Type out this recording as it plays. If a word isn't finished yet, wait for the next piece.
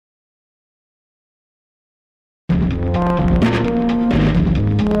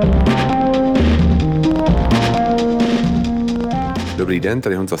Dobrý den,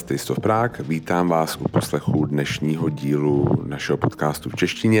 tady Honza z Taste of Prague. Vítám vás u poslechu dnešního dílu našeho podcastu v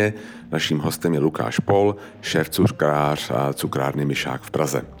češtině. Naším hostem je Lukáš Pohl, šéf cukrář a cukrárny Myšák v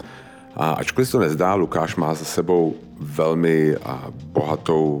Praze. A ačkoliv se to nezdá, Lukáš má za sebou velmi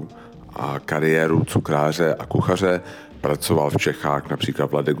bohatou kariéru cukráře a kuchaře. Pracoval v Čechách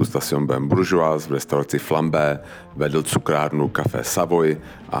například v La Degustation Bain Bourgeoise, v restauraci Flambé, vedl cukrárnu Café Savoy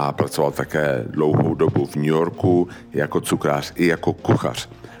a pracoval také dlouhou dobu v New Yorku jako cukrář i jako kuchař.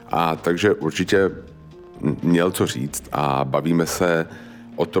 A takže určitě měl co říct a bavíme se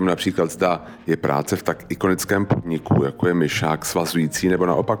o tom například, zda je práce v tak ikonickém podniku, jako je Myšák, svazující nebo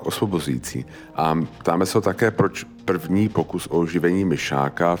naopak osvobozující. A ptáme se také, proč první pokus o oživení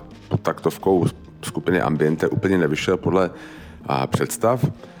Myšáka pod taktovkou skupiny Ambiente úplně nevyšel podle představ.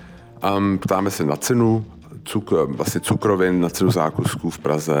 Ptáme se na cenu cukrovin, na cenu zákusků v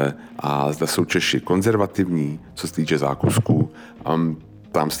Praze a zda jsou Češi konzervativní, co se týče zákusků.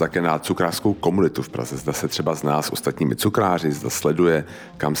 Ptám se také na cukrářskou komunitu v Praze, zda se třeba zná s ostatními cukráři, zda sleduje,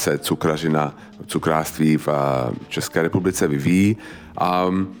 kam se cukrařina, cukrářství v České republice vyvíjí.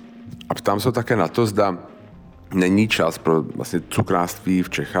 A ptám se také na to, zda není čas pro vlastně cukrářství v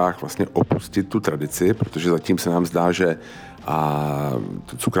Čechách vlastně opustit tu tradici, protože zatím se nám zdá, že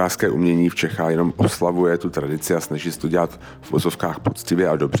to cukrářské umění v Čechách jenom oslavuje tu tradici a snaží se to dělat v vozovkách poctivě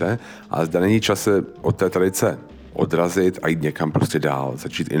a dobře, ale zda není čas se od té tradice odrazit a jít někam prostě dál,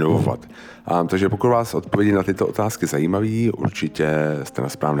 začít inovovat. Takže pokud vás odpovědi na tyto otázky zajímaví, určitě jste na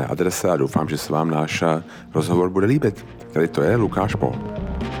správné adrese a doufám, že se vám náš rozhovor bude líbit. Tady to je Lukáš Pohl.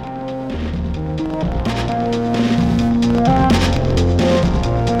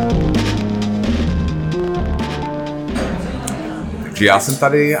 Já jsem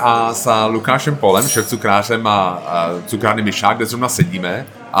tady s Lukášem Pohlem, šéf cukrářem a cukrárny Myšák, kde zrovna sedíme.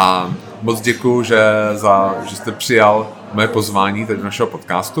 A moc děkuju, že jste přijal moje pozvání tady do našeho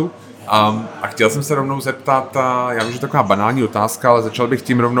podcastu. A chtěl jsem se rovnou zeptat, já vím, že taková banální otázka, ale začal bych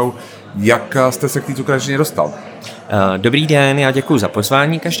tím rovnou, jak jste se k té cukrařině dostal? Dobrý den, já děkuju za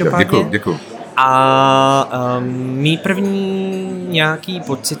pozvání každopádně. Děkuju. A mý první nějaký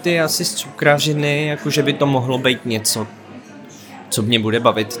pocity asi z cukrařiny, jakože by to mohlo být něco, co mě bude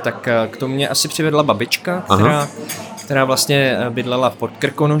bavit, tak k tomu mě asi přivedla babička, která vlastně bydlela v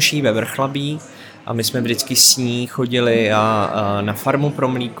Podkrkonoší ve Vrchlabí a my jsme vždycky s ní chodili a na farmu pro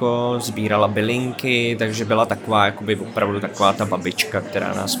mlíko, sbírala bylinky, takže byla taková, jakoby opravdu taková ta babička,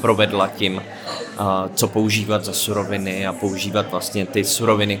 která nás provedla tím, co používat za suroviny a používat vlastně ty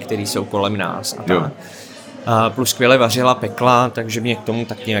suroviny, které jsou kolem nás. A plus skvěle vařila, pekla, takže mě k tomu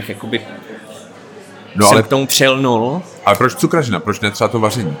tak nějak jakoby jsem k tomu přilnul. Ale proč cukrařina? Proč ne třeba to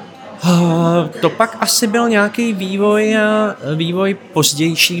vaření? To pak asi byl nějaký vývoj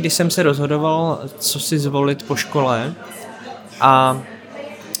pozdější, kdy jsem se rozhodoval, co si zvolit po škole. A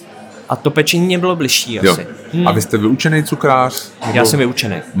to pečení mě bylo bližší asi. A vy jste vyučený cukrář? Já jsem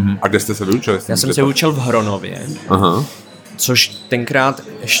vyučený. A kde jste se vyučil? Já jsem se vyučil v Hronově. Aha. Což tenkrát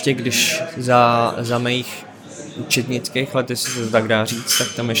ještě, když za mých učetnických let, jestli se tak dá říct, tak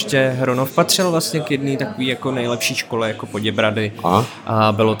tam ještě Hronov patřil vlastně k jedné takové jako nejlepší škole jako Poděbrady.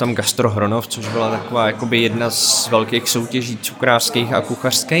 A bylo tam Gastro Hronov, což byla taková jakoby jedna z velkých soutěží cukrářských a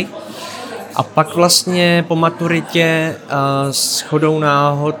kuchařských. A pak vlastně po maturitě shodou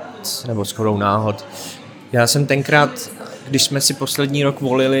náhod, já jsem tenkrát, když jsme si poslední rok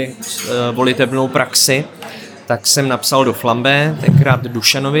volili volitebnou praxi, tak jsem napsal do Flambé, tenkrát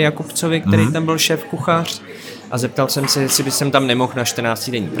Dušanovi Jakubcovi, který tam byl šéf kuchař, a zeptal jsem se, jestli by jsem tam nemohl na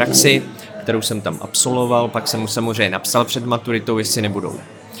 14denní praxi, kterou jsem tam absolvoval, pak jsem mu samozřejmě napsal před maturitou, jestli nebudou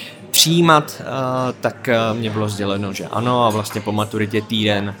přijímat, tak mě bylo sděleno, že ano, a vlastně po maturitě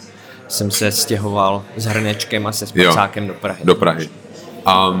týden jsem se stěhoval s hrnečkem a se spacákem do Prahy.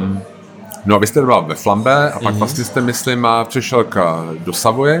 No a vy jste byla ve Flambé a pak vlastně jste, myslím, přešel do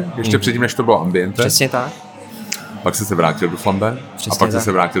Savoye, ještě předtím, než to bylo Ambiente. Přesně tak. Pak jste se vrátil do Flambé a pak jste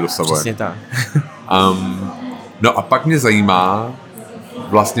se vrátil do Savoye. Přesně tak. No a pak mě zajímá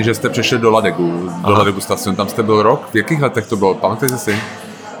vlastně, že jste přešli do La Degustation, tam jste byl rok. V jakých letech to bylo? Pamatujete si?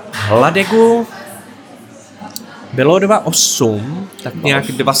 La Degu bylo 2008, tak nějak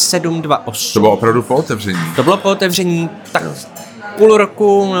 2007, 2008. To bylo opravdu po otevření? To bylo po otevření, tak půl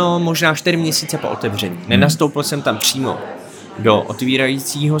roku, no, možná 4 měsíce po otevření. Nenastoupil jsem tam přímo do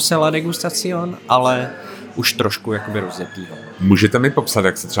otvírajícího se La Degustation, ale už trošku jakoby rozjetýho. Můžete mi popsat,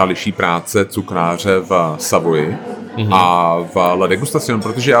 jak se třeba liší práce cukráře v Savoyi a v La Degustation,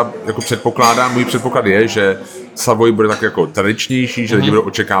 protože já jako můj předpoklad je, že Savoy bude tak jako tradičnější, že lidi budou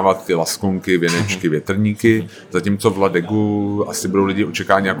očekávat ty laskonky, věnečky, větrníky, zatímco v Ladegu asi budou lidi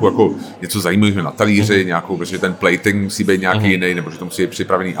očekávat nějakou jako něco zajímavého na talíři, nějakou, protože ten plating musí být nějaký jiný, nebo že to musí být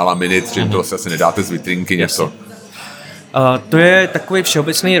připravený a la minute, že to asi nedáte z vitrinky něco. To je takový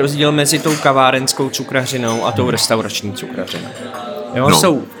všeobecný rozdíl mezi tou kavárenskou cukrařinou a tou restaurační cukrařinou. Jo,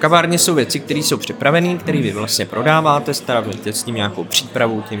 v kavárně jsou věci, které jsou připravené, které vy vlastně prodáváte, staráte s tím nějakou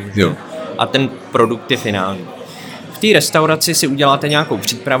přípravu a ten produkt je finální. V té restauraci si uděláte nějakou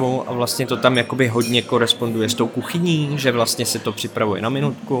přípravu a vlastně to tam jakoby hodně koresponduje s tou kuchyní, že vlastně se to připravuje na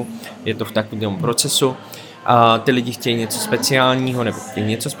minutku, je to v takovém procesu. A ty lidi chtějí něco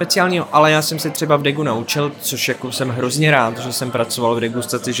speciálního, ale já jsem se třeba v Degu naučil, což jako jsem hrozně rád, že jsem pracoval v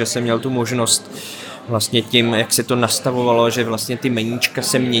degustaci, že jsem měl tu možnost vlastně tím, jak se to nastavovalo, že vlastně ty meníčka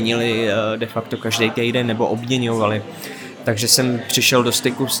se měnily de facto každý týden nebo obměňovaly. Takže jsem přišel do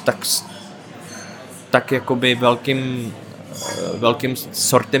styku s tak jakoby velkým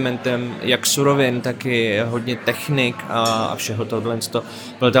sortimentem jak surovin, tak i hodně technik a všeho tohle.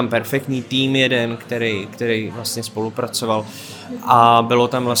 Byl tam perfektní tým jeden, který vlastně spolupracoval a bylo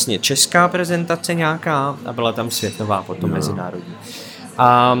tam vlastně česká prezentace nějaká a byla tam světová potom mezinárodní.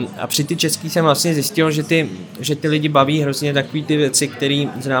 A při ty český jsem vlastně zjistil, že ty lidi baví hrozně takový ty věci, které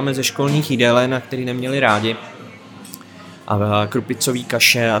známe ze školních jídelen a které neměli rádi. A krupicový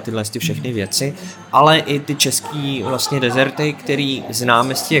kaše a tyhle všechny věci, ale i ty český vlastně dezerty, který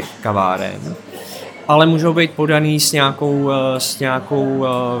známe z těch kaváren, ale můžou být podaný s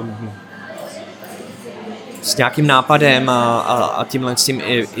nějakým nápadem a tímhle s tím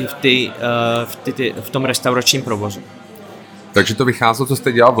i v tom restauračním provozu. Takže to vycházelo, co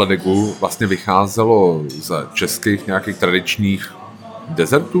jste dělal v Ladegu, vlastně vycházelo z českých nějakých tradičních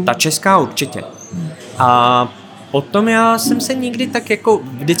dezertů? Ta česká určitě. A potom já jsem se nikdy tak jako,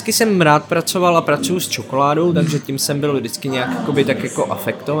 vždycky jsem rád pracoval a pracuji s čokoládou, takže tím jsem byl vždycky nějak jakoby tak jako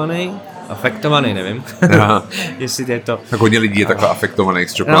afektovaný, nevím, jestli je to. Tak hodně lidí je takhle afektovaných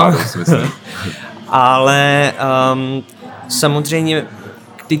s čokoládou, si myslím. Ale samozřejmě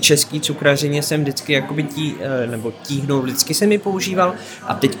ty český cukrařině jsem vždycky jakoby tíhnu, vždycky jsem ji používal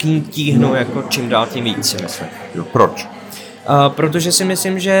a teď k ní tíhnu jako čím dál tím víc, si myslím. Jo, proč? Protože si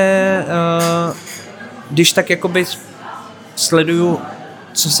myslím, že když tak jakoby sleduju,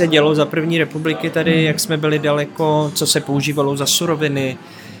 co se dělo za první republiky tady, jak jsme byli daleko, co se používalo za suroviny,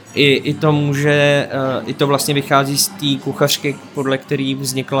 i to vlastně vychází z té kuchařky, podle který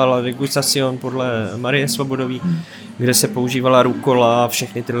vznikla La Degustación, podle Marie Svobodový, kde se používala rukola a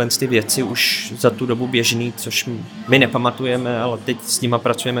všechny tyhle ty věci už za tu dobu běžný, což my nepamatujeme, ale teď s nima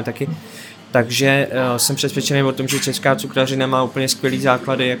pracujeme taky. Takže jsem přesvědčený o tom, že česká cukrařina má úplně skvělý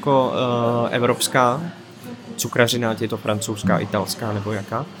základy jako evropská cukrařina, ať je to francouzská, italská nebo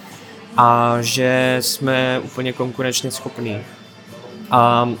jaká. A že jsme úplně konkurenčně schopní.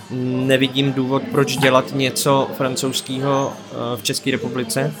 A nevidím důvod, proč dělat něco francouzského v České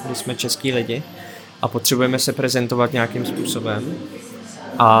republice, když jsme český lidi a potřebujeme se prezentovat nějakým způsobem.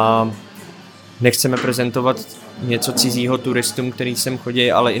 A nechceme prezentovat něco cizího turistům, který sem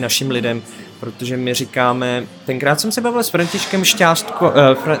chodí, ale i našim lidem, protože my říkáme, tenkrát jsem se bavil s Františkem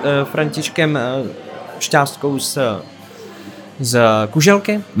Šťástkou z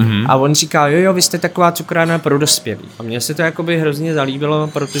Kuželky a on říká, jo, vy jste taková cukrárna pro dospělí. A mně se to jakoby hrozně zalíbilo,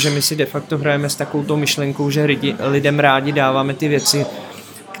 protože my si de facto hrajeme s takovou tou myšlenkou, že lidem rádi dáváme ty věci,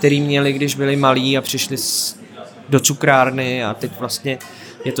 které měli, když byli malí a přišli do cukrárny a teď vlastně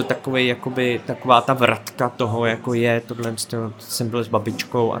je to takovej, jakoby, taková ta vratka toho, jako je, tohle jsem byl s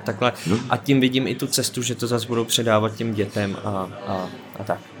babičkou a takhle. A tím vidím i tu cestu, že to zase budou předávat těm dětem a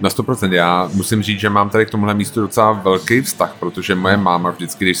tak. Na 100%. Já musím říct, že mám tady k tomuhle místu docela velký vztah, protože moje máma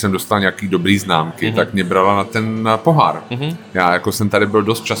vždycky, když jsem dostal nějaký dobrý známky, tak mě brala na ten pohár. Já jako jsem tady byl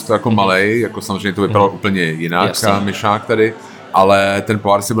dost často jako malej, jako samozřejmě to vypadalo úplně jinak, Myšák tady, ale ten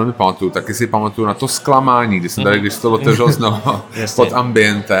pohár si velmi pamatuju. Taky si pamatuju na to zklamání, když jsem tady, když to otevřel znovu pod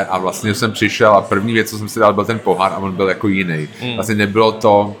ambiente a vlastně jsem přišel a první věc, co jsem si dal, byl ten pohár a on byl jako jiný. Vlastně nebylo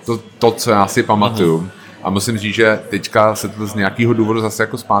to, co já si pamatuju. A musím říct, že teďka se to z nějakého důvodu zase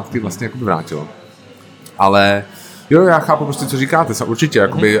jako zpátky vlastně jako vrátilo. Ale jo, já chápu prostě, co říkáte, určitě,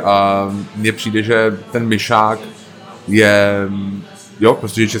 jakoby, mně přijde, že ten Myšák je, jo,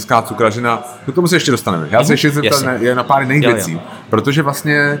 protože česká cukrařina, k tomu se ještě dostaneme. Já se ještě zeptat na pár jiných věcí, protože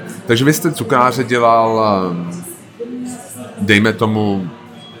vlastně, takže vy jste cukráře dělal, dejme tomu,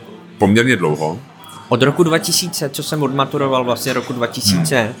 poměrně dlouho. Od roku 2000, co jsem odmaturoval vlastně roku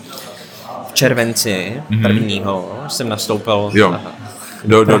 2000, v červenci prvního jsem nastoupil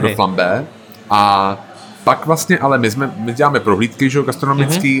do Flambé a pak vlastně, ale my děláme prohlídky, že,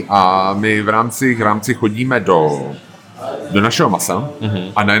 gastronomický a my v rámci chodíme do našeho masa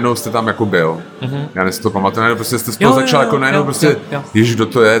a najednou jste tam jako byl. Já si to pamatuju, najednou prostě jste spolu začal jako najednou prostě, ježiš, kdo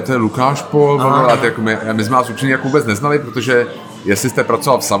to je Lukáš Pohl, a jako my jsme vás upřímně jako vůbec neznali, protože jestli jste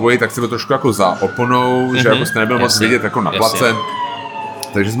pracoval v Savoji, tak jste byl trošku jako za oponou, že jako jste nebyl moc vidět jako na place.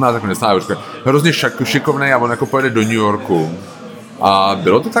 Takže jsme vás jako neznali. Hrozně šikovnej a on jako pojede do New Yorku. A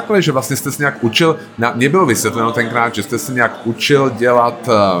bylo to takhle, že vlastně jste se nějak učil, mně bylo vysvětleno tenkrát, že jste se nějak učil dělat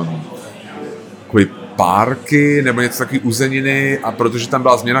párky nebo něco taky uzeniny, a protože tam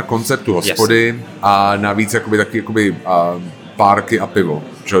byla změna konceptu hospody a navíc taky párky a pivo.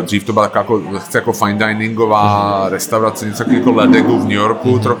 Že dřív to byla jako fine diningová restaurace, něco jako Ledegu v New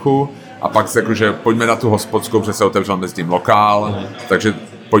Yorku trochu, a pak se jako, že pojďme na tu hospodskou, protože se otevřel mezi tím lokál, takže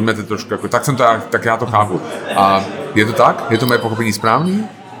pojďme to trošku, jako, tak já to chápu. A je to tak? Je to moje pochopení správný?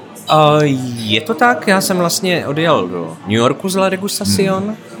 Je to tak, já jsem vlastně odjel do New Yorku z La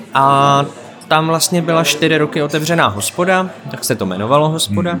Degustación a tam vlastně byla 4 roky otevřená hospoda, tak se to jmenovalo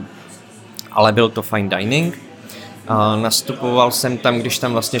hospoda, ale byl to fine dining. Nastupoval jsem tam, když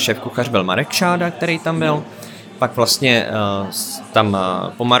tam vlastně šéfkuchař byl Marek Šáda, který tam byl. Pak vlastně tam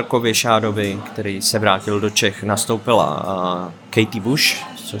po Markovi Šádovi, který se vrátil do Čech, nastoupila Katie Bush,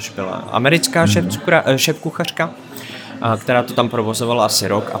 což byla americká šéfkuchařka, která to tam provozovala asi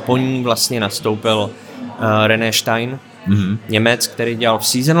rok, a po ní vlastně nastoupil René Stein, Němec, který dělal v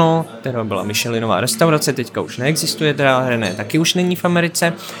Seasonal, která byla Michelinová restaurace, teďka už neexistuje, teda René taky už není v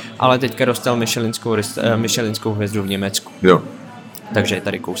Americe, ale teďka dostal Michelinskou hvězdu v Německu. Jo. Takže je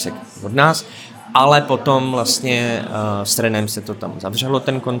tady kousek od nás. Ale potom vlastně s Renem se to tam zavřelo,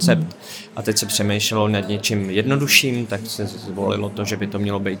 ten koncept, a teď se přemýšlelo nad něčím jednodušším, tak se zvolilo to, že by to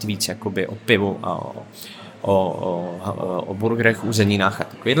mělo být víc jakoby o pivu a o burgerech, uzeninách a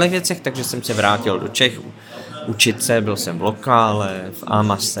takovýchhle věcech, takže jsem se vrátil do Čech učit se, byl jsem v lokále, v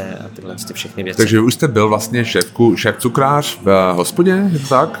Amase a tyhle všechny věci. Takže už jste byl vlastně šéf cukrář v hospodě, je to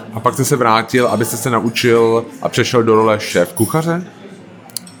tak? A pak jste se vrátil, abyste se naučil a přešel do role šéf kuchaře?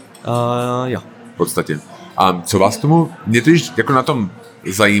 Jo. V podstatě. A co vás mě to jako na tom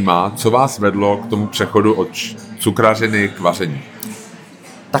zajímá, co vás vedlo k tomu přechodu od cukrařiny k vaření?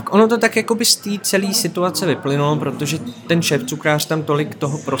 Tak ono to tak jakoby z té celé situace vyplynulo, protože ten šéf cukrář tam tolik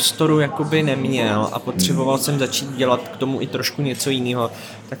toho prostoru jakoby neměl a potřeboval jsem začít dělat k tomu i trošku něco jiného.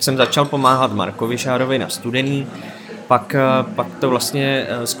 Tak jsem začal pomáhat Markovi Šádovi na Studený. Pak to vlastně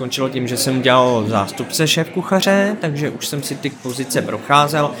skončilo tím, že jsem dělal zástupce šéfkuchaře, takže už jsem si ty pozice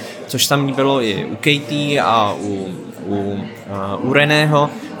procházel, což tam bylo i u Katie a u Reného,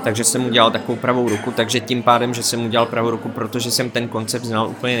 takže jsem mu dělal takovou pravou ruku, takže tím pádem, že jsem mu dělal pravou ruku, protože jsem ten koncept znal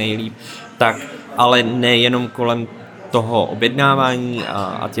úplně nejlíp, tak ale nejenom kolem toho objednávání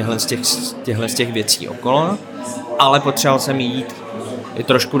a těchhle z těch věcí okolo, ale potřeboval jsem jít i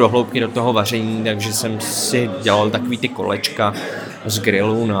trošku do hloubky do toho vaření, takže jsem si dělal takový ty kolečka z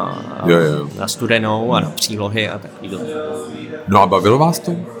grilu na Studenou a na přílohy a takový. No a bavilo vás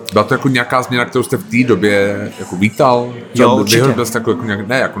to? Byla to jako nějaká změna, kterou jste v té době jako vítal? Jo, určitě. Byl jste jako nějak,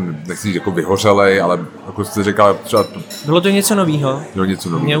 ne, jako, nechci říct jako vyhořelej, ale jako jste říkal třeba... Bylo to něco novýho.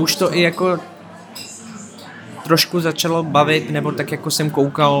 Mě už to i jako trošku začalo bavit, nebo tak jako jsem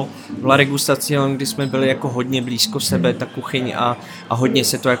koukal v La Degustación, kdy jsme byli jako hodně blízko sebe, ta kuchyň, a hodně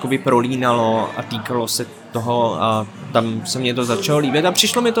se to jakoby prolínalo a týkalo se toho, a tam se mě to začalo líbit a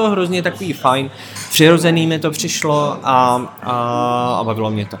přišlo mi to hrozně takový fajn, přirozený mi to přišlo a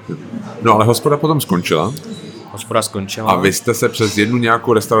bavilo mě to. No ale hospoda potom skončila. Hospoda skončila. A vy jste se přes jednu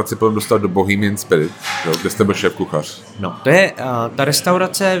nějakou restauraci potom dostal do Bohemian Spirit, jo, kde jste byl šéf kuchař. No, to je, ta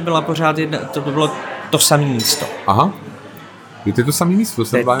restaurace byla pořád to bylo to samé místo. Aha. Je to samé místo?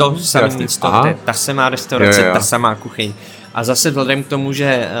 To je to samé místo, to je ta samá restaurace, ta samá kuchyň. A zase vzhledem k tomu,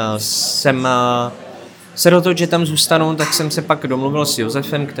 že jsem se rozhodl, že tam zůstanu, tak jsem se pak domluvil s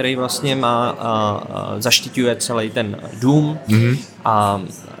Josefem, který vlastně zaštiťuje celý ten dům a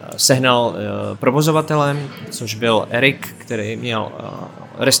sehnal provozovatele, což byl Erik, který měl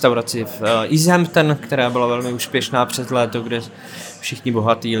restauraci v East Hampton, která byla velmi úspěšná přes léto, kde všichni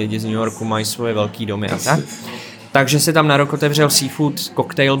bohatí lidi z New Yorku mají svoje velký domy a tak. Takže se tam na rok otevřel seafood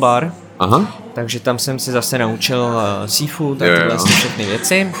cocktail bar. Aha. Takže tam jsem se zase naučil seafood a tyhle všechny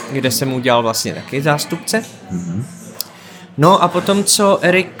věci, kde jsem udělal vlastně taky zástupce. Mm-hmm. No a potom, co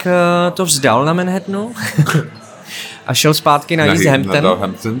Erik to vzdal na Manhattanu a šel zpátky na East Hampton,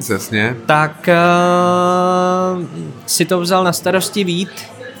 jasně. Tak si to vzal na starosti Vít,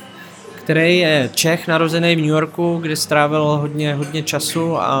 který je Čech, narozený v New Yorku, kde strávil hodně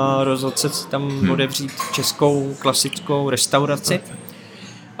času a rozhodl se tam otevřít českou klasickou restauraci.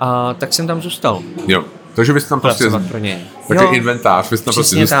 A tak jsem tam zůstal. Jo. Takže bys tam prostě pro něj. Takový inventář, bys tam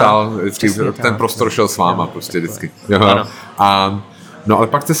prostě zůstal, ten prostor šel s váma prostě vždycky. No ale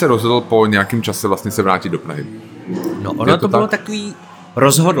pak jste se rozhodl po nějakém čase vlastně se vrátit do Prahy. No ono to bylo takový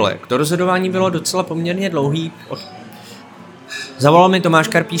rozhodlek. To rozhodování bylo docela poměrně dlouhý. Zavolal mi Tomáš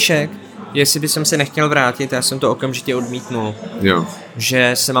Karpíšek, jestli by jsem se nechtěl vrátit, já jsem to okamžitě odmítnul. Jo.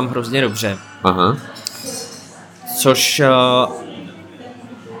 Že se mám hrozně dobře. Aha. Což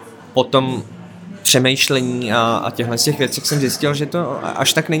potom přemýšlení a těchhle z těch věcí jsem zjistil, že to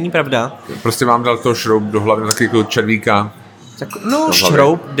až tak není pravda. Prostě vám dal to šroub do hlavy, taky jako červíka. Tak, no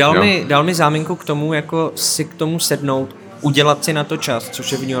šroub, dal mi záminku k tomu, jako si k tomu sednout, udělat si na to čas,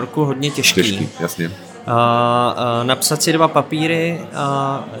 což je v New Yorku hodně těžký. Jasně. Napsat si 2 papíry,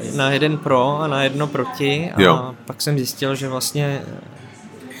 na jeden pro a na jedno proti a pak jsem zjistil, že vlastně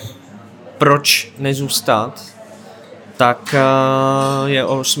proč nezůstat, tak je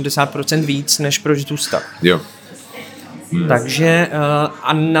o 80% víc, než proč zůstat. Jo. Takže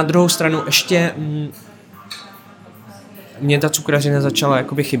a na druhou stranu ještě mě ta cukrařina začala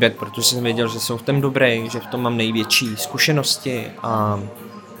jakoby chybět, protože jsem věděl, že jsem v tom dobrý, že v tom mám největší zkušenosti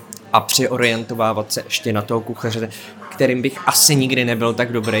a přiorientovávat se ještě na toho kuchaře, kterým bych asi nikdy nebyl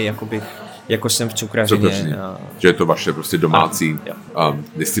tak dobrý, jako jsem v cukrařině. Že je to vaše prostě domácí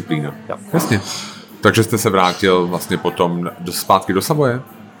disciplína. Jo. Jasně. Takže jste se vrátil vlastně potom zpátky do Savoye?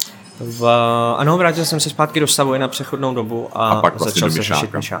 Ano, vrátil jsem se zpátky do Savoye na přechodnou dobu a pak vlastně začal do se Myšáka.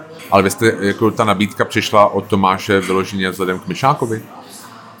 řešit Myšák. Ale vy jste, jako ta nabídka přišla od Tomáše vyloženě vzhledem k Myšákovi?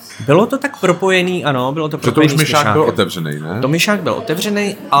 Bylo to tak propojený, ano, bylo to propojený s Myšákem. To už Myšák byl otevřený, ne? To Myšák byl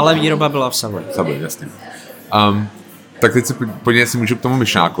otevřený, ale výroba byla v Savoye. Savoye, jasně. Tak teď se podívej, si můžu k tomu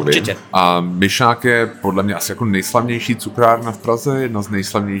Myšákovi. Určitě. A Myšák je podle mě asi jako nejslavnější cukrárna v Praze, jedna z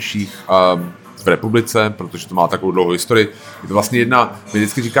nejslavnějších v republice, protože to má takovou dlouhou historii. Je to vlastně jedna, my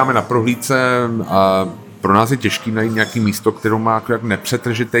vždycky říkáme na prohlídce, pro nás je těžký najít nějaký místo, které má jako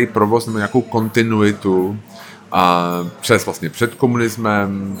nepřetržitý provoz nebo nějakou kontinuitu přes vlastně před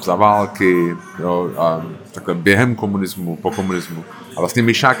komunismem, za války, jo, a takhle během komunismu, po komunismu. A vlastně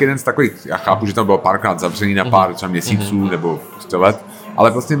Myšák je jeden z takových, já chápu, že tam bylo párkrát zavřený na pár třeba měsíců nebo prostě let,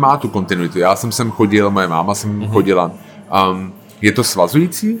 ale vlastně má tu kontinuitu. Já jsem sem chodil, moje máma sem chodila. Je to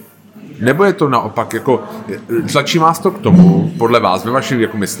svazující? Nebo je to naopak, jako, tlačí vás to k tomu, podle vás, ve vaší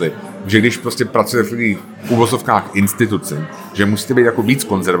jako mysli, že když prostě pracujete v uvozovkách instituci, že musíte být jako víc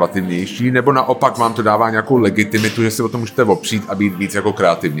konzervativnější, nebo naopak vám to dává nějakou legitimitu, že si o tom můžete opřít a být víc jako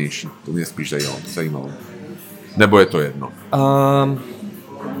kreativnější? To mě spíš zajímalo. Nebo je to jedno?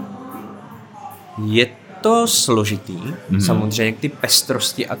 Je to složitý, samozřejmě k ty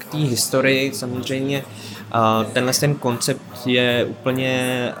pestrosti a k té historii, samozřejmě tenhle ten koncept je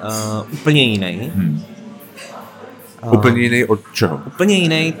úplně jiný. Úplně jiný od čeho? Úplně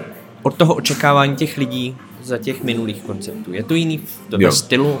jiný od toho očekávání těch lidí za těch minulých konceptů. Je to jiný ve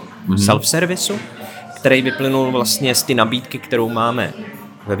stylu self-servisu, který vyplynul vlastně z ty nabídky, kterou máme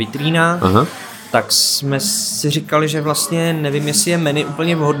ve vitrínách. Aha. Tak jsme si říkali, že vlastně nevím, jestli je menu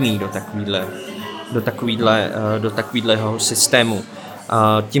úplně vhodný do takovýhleho systému.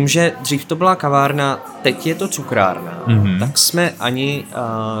 Tím, že dřív to byla kavárna, teď je to cukrárna, tak jsme ani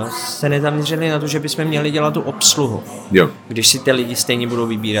se nezaměřili na to, že bychom měli dělat tu obsluhu. Jo. Když si ty lidi stejně budou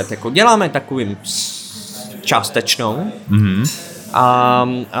vybírat. Jako děláme takovým částečnou. A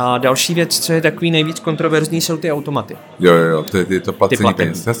další věc, co je takový nejvíc kontroverzní, jsou ty automaty. Jo, to placení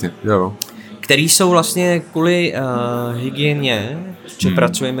peněz, jasně. Jo. Který jsou vlastně kvůli hygieně, že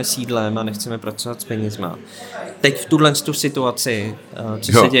pracujeme s jídlem a nechceme pracovat s penězma. Teď v tuhle situaci,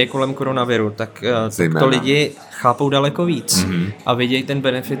 co se děje kolem koronaviru, tak to lidi chápou daleko víc a vidějí ten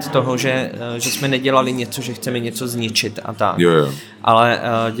benefit toho, že jsme nedělali něco, že chceme něco zničit a tak. Jo. Ale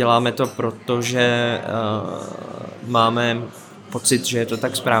děláme to, protože máme pocit, že je to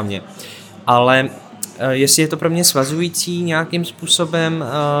tak správně. Ale jestli je to pro mě svazující nějakým způsobem,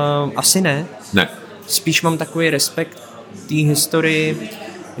 asi ne. Ne. Spíš mám takový respekt té historii,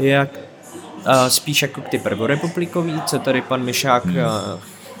 spíš jako k ty prvorepublikový, co tady pan Myšák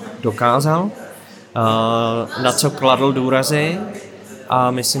dokázal, na co kladl důrazy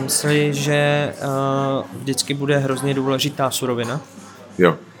a myslím si, že vždycky bude hrozně důležitá surovina,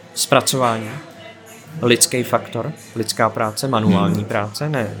 zpracování, lidský faktor, lidská práce, manuální práce,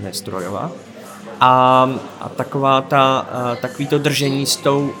 ne strojová. A takový to držení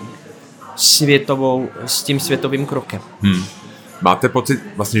s tím světovým krokem. Máte pocit,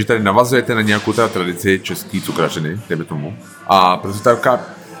 vlastně, že tady navazujete na nějakou tradici české cukrařiny, dejme tomu. A protože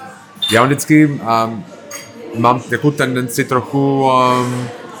já vždycky mám takovou tendenci trochu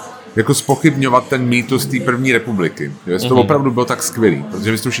jako zpochybňovat ten mýtus té první republiky. Jestli to opravdu bylo tak skvělý,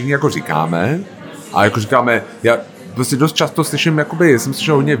 protože my to všichni jako říkáme, A jako říkáme, já prostě dost často slyším, jakoby, jsem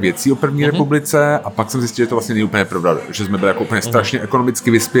slyšel hodně věcí o první republice a pak jsem zjistil, že to vlastně není úplně pravda, že jsme byli jako úplně strašně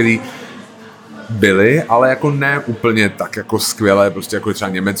ekonomicky vyspělí. Byli, ale jako ne úplně tak jako skvělé, prostě jako třeba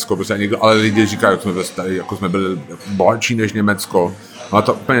Německo, prostě někdo, ale lidi říkají, jako jsme byli bohatší než Německo, ale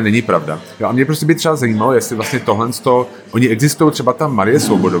to úplně není pravda. Jo, a mě prostě by třeba zajímalo, jestli vlastně tohle, oni existují, třeba ta Marie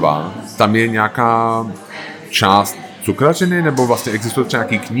Svobodová, tam je nějaká část cukrářiny, nebo vlastně existují třeba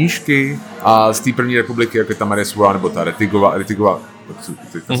nějaké knížky a z té první republiky, jako je ta Marie Svobodová, nebo ta Retigová,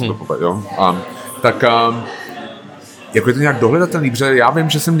 jo, tak jako je to nějak dohledatelný, protože já vím,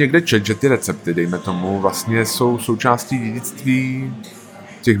 že jsem někde četl, že ty recepty, dejme tomu, vlastně jsou součástí dědictví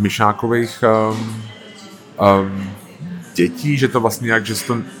těch Myšákových dětí, že to vlastně nějak, že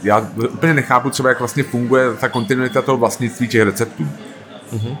to, já úplně nechápu třeba, jak vlastně funguje ta kontinuita toho vlastnictví těch receptů.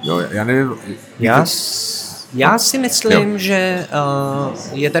 Jo, já nevím. Já si myslím, že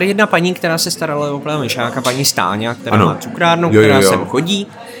je tady jedna paní, která se starala o pana Myšáka, paní Stáňa, která má cukrárnu, která sem chodí,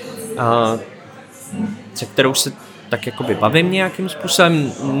 se kterou se tak jakoby bavím nějakým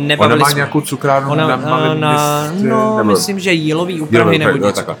způsobem. Ona má nějakou cukrárnu na malém městě? No, myslím, že Jílový u Prahy nebo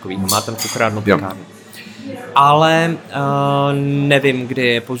něco takového. Má tam cukrárnu pekárnu. Ale nevím, kdy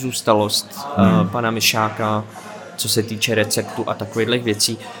je pozůstalost pana Myšáka, co se týče receptu a takových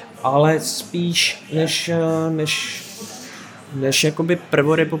věcí. Ale spíš než jakoby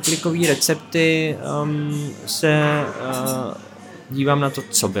prvorepublikový recepty se dívám na to,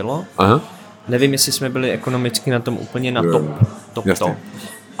 co bylo. Aha. Nevím, jestli jsme byli ekonomicky na tom úplně na top,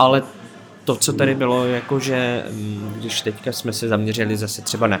 ale to, co tady bylo, jakože když teďka jsme se zaměřili zase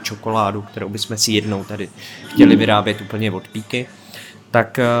třeba na čokoládu, kterou bychom si jednou tady chtěli vyrábět úplně od píky,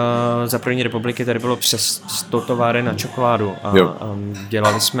 tak za první republiky tady bylo přes 100 továren na čokoládu a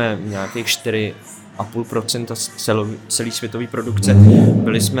dělali jsme nějakých 4,5% z celé světové produkce.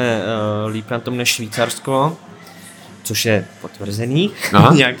 Byli jsme líp na tom než Švýcarsko, což je potvrzený.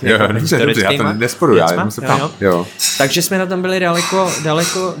 Já to nesporuji, já jenom se ptám. Takže jsme na tom byli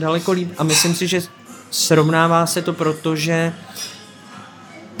daleko líp a myslím si, že srovnává se to, protože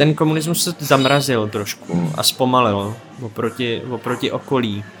ten komunismus se zamrazil trošku a zpomalil oproti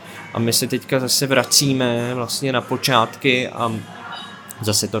okolí. A my se teďka zase vracíme vlastně na počátky a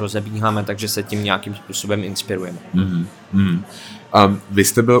zase to rozebíháme, takže se tím nějakým způsobem inspirujeme. A vy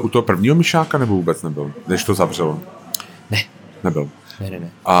jste byl u toho prvního Myšáka nebo vůbec nebyl, než to zavřelo? Ne. Nebyl?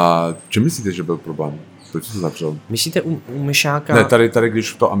 Ne. A čím myslíte, že byl problém? Proč to zavřelo? Myslíte u Myšáka? Ne, tady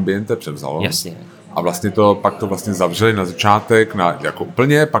když to ambiente převzalo. Jasně. A vlastně pak to vlastně zavřeli na začátek, jako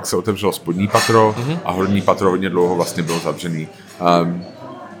úplně, pak se otevřelo spodní patro a horní patro hodně dlouho vlastně bylo zavřený.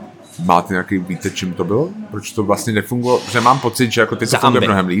 Máte nějaký, víte, čím to bylo? Proč to vlastně nefungovalo? Protože mám pocit, že jako teď to funguje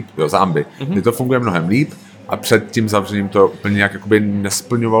mnohem líp. Jo, za ambi. Teď to funguje mnohem líp a před tím zavřením to úplně nějak jakoby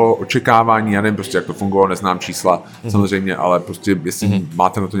nesplňovalo očekávání. Já nevím prostě, jak to fungovalo, neznám čísla samozřejmě, ale prostě jestli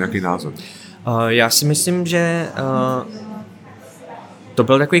máte na to nějaký názor. Já si myslím, že to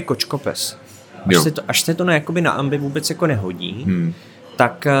byl takový kočkopes. Až se to na ambi vůbec jako nehodí,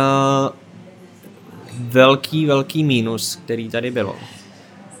 tak velký mínus, který tady bylo,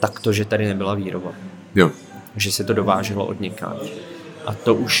 tak to, že tady nebyla výroba. Jo. Že se to dováželo od někam. A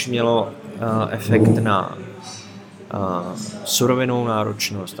to už mělo efekt na surovinou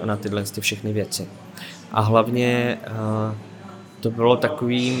náročnost a na tyhle všechny věci. A hlavně to bylo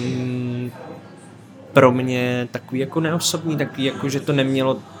takový pro mě takový jako neosobní, takový jako, že to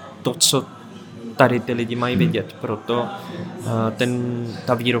nemělo to, co tady ty lidi mají vidět. Proto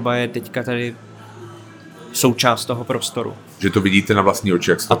ta výroba je teďka tady součást toho prostoru. Že to vidíte na vlastní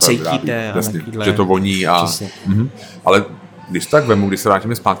oči, jak se to tady cítíte. Že to voní a... Ale když tak vemu, když se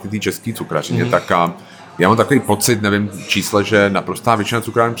vrátíme zpátky k té české cukrařině, tak já mám takový pocit, nevím čísle, že naprostá většina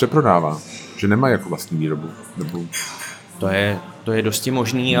cukráren přeprodává. Že nemá jako vlastní výrobu. Nebo... To je dosti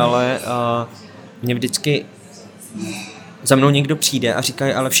možný, ale mě vždycky za mnou někdo přijde a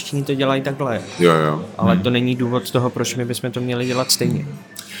říkají, ale všichni to dělají takhle. Jo. Ale to není důvod toho, proč my bychom to měli dělat stejně.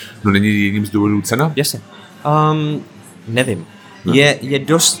 No není jedním z důvodů cena? Jasně. Nevím. Je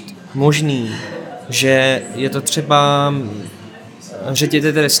dost možný, že je to třeba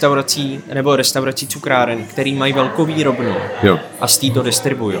ředitele restaurací nebo restaurací cukráren, který mají velkou výrobnu a z té to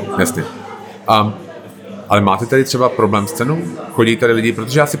distribuují. Jasně. Ale máte tady třeba problém s cenou? Chodí tady lidi,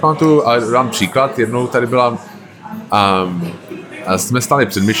 protože já si pamatuju, ale dám příklad, jednou tady byla jsme stáli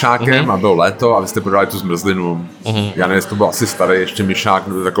před Myšákem a bylo léto a vy jste prodali tu zmrzlinu. Já nevím, jestli to byl asi starý ještě Myšák,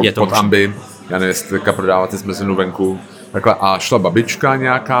 nebo takový pod ambi. Já nevím, jestli teďka prodáváte zmrzlinu venku. Takhle, a šla babička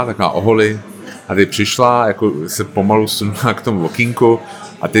nějaká, taková oholi. A ty přišla, jako se pomalu sunula k tomu okýnku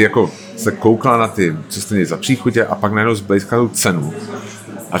a ty jako se koukala na ty, co jste měli za příchutě a pak najednou zblejskala tu cenu.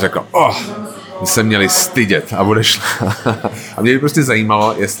 A řekla, se měli stydět a odešli. A mě by prostě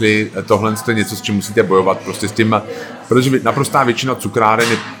zajímalo, jestli tohle je něco, s čím musíte bojovat prostě s tím, protože naprostá většina cukráren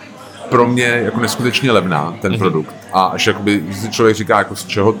je pro mě jako neskutečně levná, ten produkt. A až jakoby, si člověk říká, jako z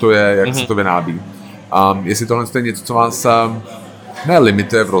čeho to je, jak se to vyrábí. A jestli tohle je něco, co vás ne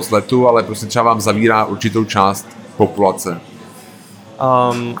limituje v rozletu, ale prostě třeba vám zavírá určitou část populace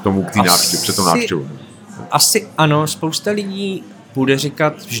k té návštěvě, před tou návštěvou. Asi ano, spousta lidí bude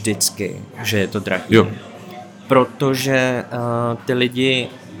říkat vždycky, že je to drahý. Jo. Protože ty lidi,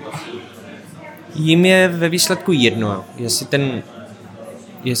 jim je ve výsledku jedno,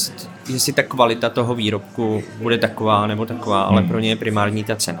 jestli ta kvalita toho výrobku bude taková nebo taková, ale pro ně je primární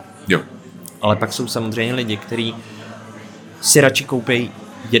ta cena. Jo. Ale pak jsou samozřejmě lidi, kteří si radši koupí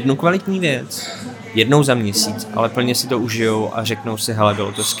jednu kvalitní věc, jednou za měsíc, ale plně si to užijou a řeknou si, hele,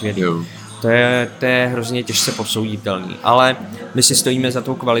 bylo to skvělé. To je hrozně těžce posouditelný, ale my si stojíme za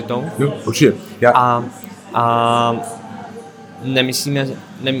tou kvalitou. Jo, určitě. A nemyslíme,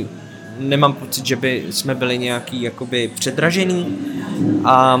 nemám pocit, že by jsme byli nějaký jakoby předražený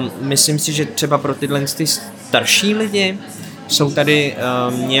a myslím si, že třeba pro tyhle ty starší lidi jsou tady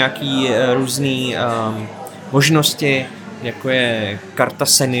nějaký různý možnosti, jako je karta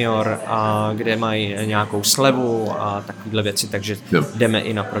senior, a kde mají nějakou slevu a takovéhle věci, takže jdeme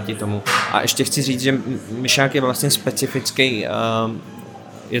i naproti tomu. A ještě chci říct, že Myšák je vlastně specifický,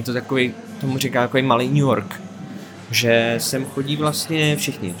 je to takový, tomu říká takový malý New York, že sem chodí vlastně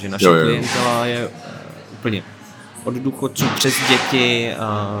všichni, že naše klientela je úplně od důchodců přes děti,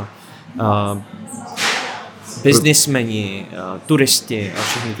 biznismeni, turisti a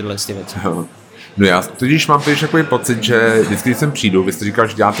všechny tyhle věci. No já tudíž mám takový pocit, že vždycky, když sem přijdu, vy jste říkal,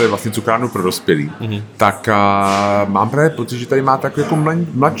 že děláte vlastně cukrárnu pro dospělý, tak mám právě pocit, že tady má takovou jako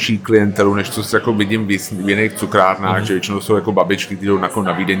mladší klientelu, než co si jako vidím v jiných cukrárnách, že většinou jsou jako babičky, kteří jdou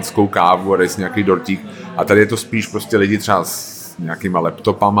na vídeňskou kávu a dají si nějaký dortík, a tady je to spíš prostě lidi třeba s nějakýma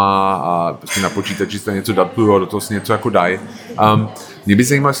laptopama a prostě na počítači si něco datujou, do toho si něco jako dají. Mě by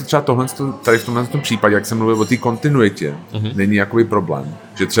zajímalo, jestli třeba tohle, tady v tomhle případě, jak jsem mluvil o té kontinuitě, není jakoby problém.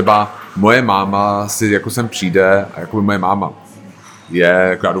 Že třeba moje máma si jako sem přijde a jakoby moje máma je,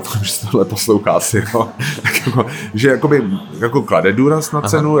 jako já doufám, že se tohle poslouchá asi, tak jako, že jakoby, jako klade důraz na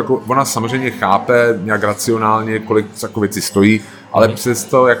cenu, jako ona samozřejmě chápe nějak racionálně, kolik jako věci stojí, ale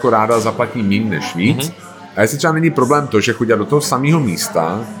přesto jako ráda zaplatí méně než víc. A jestli třeba není problém to, že chodila do toho samého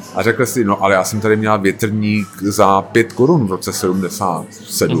místa a řekla si, no ale já jsem tady měla větrník za 5 korun v roce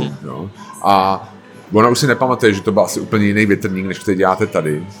 77, jo? A ona už si nepamatuje, že to byl asi úplně jiný větrník, než který děláte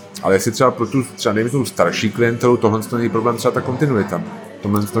tady. Ale jestli třeba pro tu, třeba dejme tu starší klientelu, tohle to není problém, třeba ta kontinuita.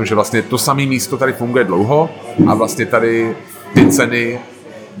 Tohle to, že vlastně to samé místo tady funguje dlouho a vlastně tady ty ceny,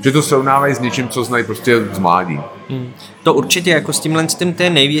 že to srovnávají s něčím, co znají prostě z mládí. To určitě, jako s tímhle s tím, to je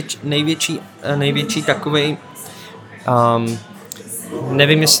největší takovej,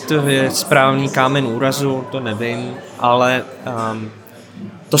 nevím, jestli to je správný kámen úrazu, to nevím, ale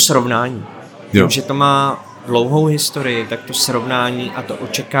to srovnání. Jo. Že to má dlouhou historii, tak to srovnání a to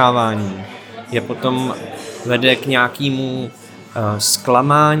očekávání je potom vede k nějakému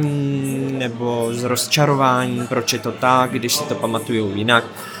zklamání nebo z rozčarování, proč je to tak, když si to pamatujou jinak.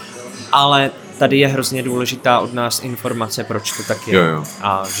 Ale tady je hrozně důležitá od nás informace, proč to tak je. Jo.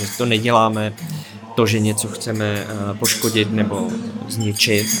 A že to neděláme to, že něco chceme poškodit nebo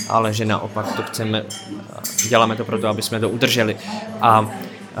zničit, ale že naopak to chceme, děláme to proto, aby jsme to udrželi. A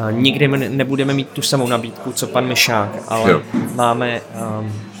nikdy nebudeme mít tu samou nabídku, co pan Myšák, ale máme,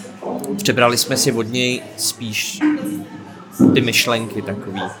 přebrali jsme si od něj spíš ty myšlenky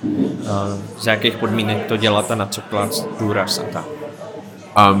takový, z jakých podmínek to dělat a na co klást důraz a tak.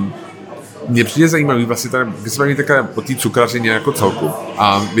 Mně přijde zajímavý, vlastně tady, když se bavíme také o té cukrařině jako celku.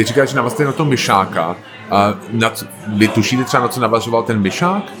 A vy říkáte, že navazujete na tom Myšáka. Vy tušíte třeba, na co navazoval ten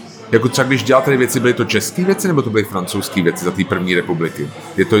Myšák? Jako třeba když dělal tady věci, byly to české věci, nebo to byly francouzské věci za té první republiky?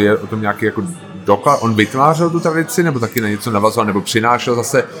 Je o tom nějaký jako doklad? On vytvářel tu tradici, nebo taky na něco navazoval, nebo přinášel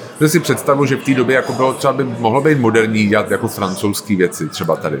zase? To si představu, že v té době jako bylo třeba by mohlo být moderní dělat jako francouzské věci,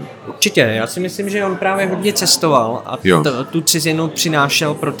 třeba tady. Určitě, já si myslím, že on právě hodně cestoval a tu cizinu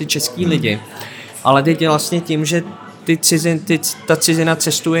přinášel pro ty český lidi. Ale teď je vlastně tím, že ta cizina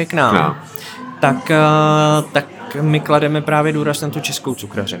cestuje k nám, tak my klademe právě důraz na tu českou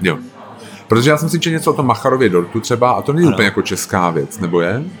cukrařinu. Jo. Protože já jsem si četl něco o tom Macharově dortu třeba a to není úplně jako česká věc, nebo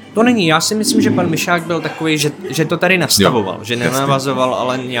je? To není, já si myslím, že pan Myšák byl takový, že to tady nastavoval, že nenavazoval,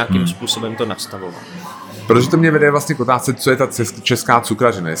 ale nějakým způsobem to nastavoval. Protože to mě vede vlastně k otázce, co je ta česká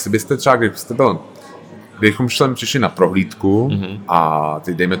cukrařina. Jestli byste třeba, kdybyste byl kdybychom přišli na prohlídku a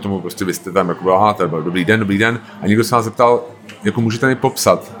teď dejme tomu, prostě vy jste tam jako dobrý den a někdo se vás zeptal, jako můžete mi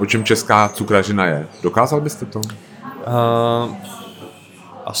popsat, o čem česká cukrařina je. Dokázal byste to?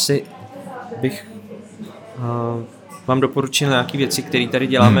 Asi bych vám doporučil nějaké věci, které tady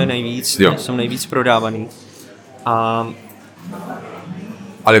děláme nejvíc, jsou nejvíc prodávaný.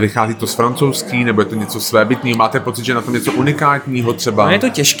 Ale vychází to z francouzský, nebo je to něco svébytného? Máte pocit, že na tom něco unikátního třeba? No je to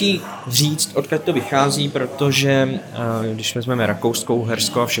těžký říct, odkud to vychází, protože když vezmeme Rakousko,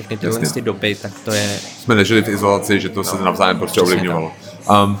 Uhersko a všechny tyhle ty doby, tak to je... Jsme nežili v izolaci, že to se navzájem prostě ovlivňovalo.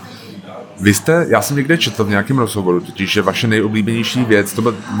 Já jsem někde četl v nějakém rozhovoru, totiž, že vaše nejoblíbenější věc, to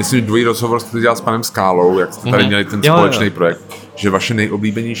byl, myslím, druhý rozhovor jste to dělal s panem Skálou, jak jste tady měli ten společný projekt, že vaše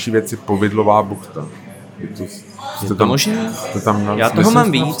nejoblíbenější věc je povidlová buchta. Je to možné? Já toho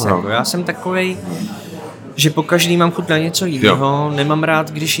mám víc, jako, já jsem takovej, že pokaždý mám chuť na něco jiného, nemám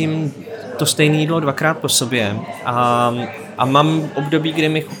rád, když jim to stejné jídlo dvakrát po sobě a mám období, kdy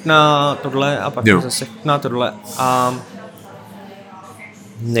mi chutná tohle a pak zase chutná tohle a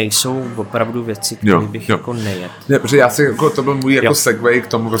nejsou opravdu věci, které bych jako nejedl. Ne, protože já si, jako, to byl můj jako segway k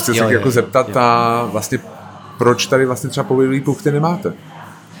tomu, prostě se jako zeptat a vlastně proč tady vlastně třeba povidlový buchty nemáte?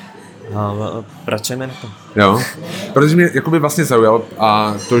 Pracujeme na tom. Jo, protože mě jakoby vlastně zaujalo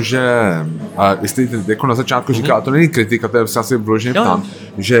a to, že vy jste jako na začátku říkal, a to není kritika, to je se asi vloženě ptám,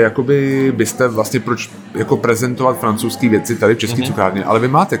 že jakoby byste vlastně proč jako prezentovat francouzský věci tady v české cukrárně, ale vy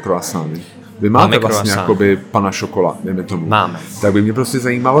máte croissany. Vy máte vlastně jakoby pana šokola, dejme tomu. Máme. Tak by mě prostě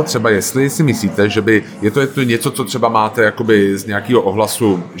zajímalo třeba, jestli si myslíte, že by, je to něco, co třeba máte jakoby z nějakého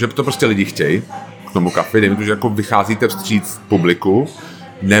ohlasu, že to prostě lidi chtějí k tomu kafi, dejme tomu, že jako vycházíte vstříc publiku,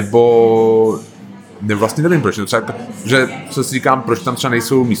 nebo vlastně nevím proč, třeba, že co si říkám, proč tam třeba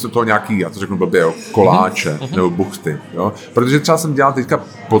nejsou místo toho nějaký, já to řeknu blbě, koláče nebo buchty, jo? Protože třeba jsem dělal teďka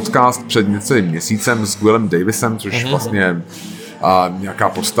podcast před necelým měsícem s Willem Davisem, což vlastně nějaká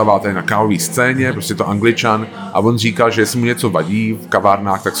postava tady na kávové scéně, prostě to Angličan, a on říkal, že jestli mu něco vadí v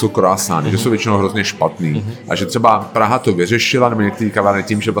kavárnách, tak jsou croissany, že jsou většinou hrozně špatný. A že třeba Praha to vyřešila, nebo některé kavárny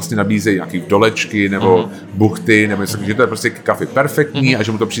tím, že vlastně nabízejí nějaký dolečky nebo buchty, nebo něco, že to je prostě kafe perfektní a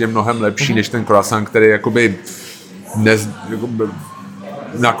že mu to přijde mnohem lepší než ten croissant, který jakoby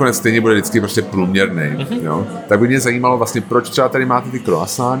nakonec stejně bude vždycky prostě průměrný. Jo? Tak by mě zajímalo vlastně, proč třeba tady máte ty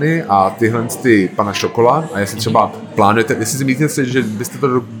croissány a tyhle ty pana šokola a jestli třeba plánujete, jestli si myslíte, že byste to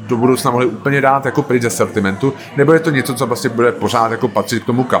do budoucna mohli úplně dát jako pryč ze sortimentu, nebo je to něco, co vlastně bude pořád jako patřit k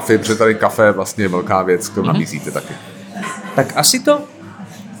tomu kafi, protože tady kafe je vlastně velká věc, kterou nabízíte taky. Tak asi to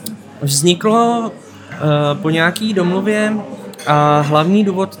vzniklo po nějaký domluvě a hlavní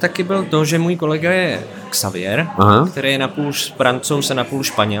důvod taky byl to, že můj kolega je Xavier, který je napůl Francouz a napůl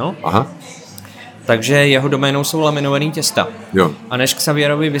Španěl. Takže jeho doménou jsou laminovaný těsta. A než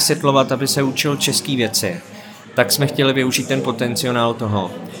Xavierovi vysvětlovat, aby se učil český věci, tak jsme chtěli využít ten potenciál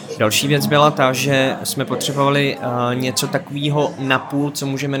toho. Další věc byla ta, že jsme potřebovali něco takového napůl, co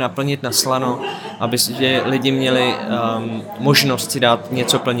můžeme naplnit na slano, aby lidi měli možnost si dát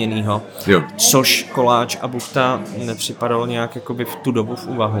něco plněného. Což koláč a buchta nepřipadalo nějak jakoby v tu dobu v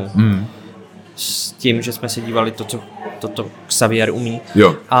úvahu. S tím, že jsme se dívali to Xavier umí.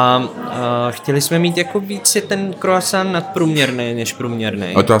 A chtěli jsme mít jako více ten croissant nadprůměrný než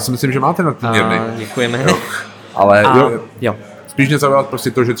průměrný. A to já si myslím, že máte nadprůměrný. Děkujeme. Ale spíš mě zaujalo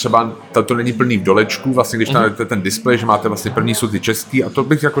prostě to, že třeba to není plný v dolečku, vlastně když tam je ten displej, že máte vlastně první jsou ty český a to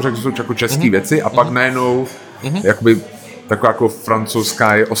bych jako řekl, že jsou jako český věci a pak najednou jakoby taková jako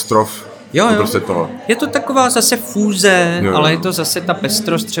francouzská je ostrov prostě toho. Je to taková zase fúze, ale je to zase ta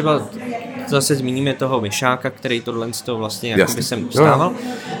pestrost, třeba zase zmíníme toho Myšáka, který tohle vlastně jakoby sem vstával.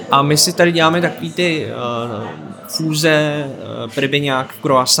 A my si tady děláme takový ty fúze, pribiňák v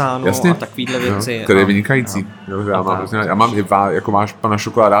croissantu a takovýhle věci. Který je vynikající. Já mám i jako máš pana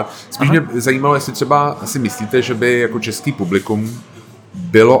šokola rád. Spíš mě zajímalo, jestli třeba si myslíte, že by jako český publikum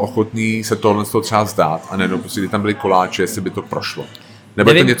bylo ochotný se tohle třeba zdát a nejenom prostě, kdy tam byly koláče, jestli by to prošlo.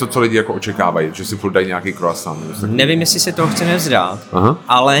 Nebo je to něco, co lidi jako očekávají, že si furt dají nějaký croissant? Nevím, jestli se toho chceme vzdát,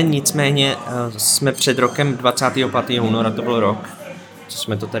 ale nicméně jsme před rokem 25. února, to byl rok, co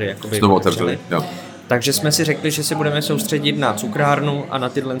jsme to tady jakoby otevřeli. Takže jsme si řekli, že se budeme soustředit na cukrárnu a na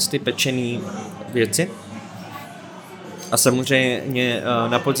tyhle ty pečené věci. A samozřejmě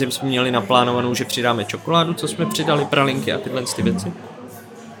na podzim jsme měli naplánovanou, že přidáme čokoládu, co jsme přidali, pralinky a tyhle ty věci.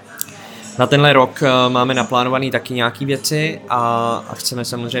 Na tenhle rok máme naplánovaný taky nějaký věci a chceme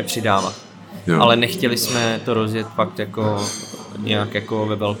samozřejmě přidávat. Ale nechtěli jsme to rozjet fakt jako nějak jako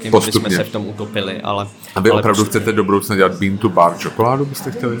ve velkém, aby jsme se v tom utopili. Ale vy opravdu chcete do budoucna dělat bean to bar čokoládu,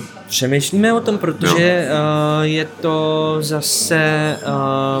 byste chtěli? Přemýšlíme o tom, protože je to zase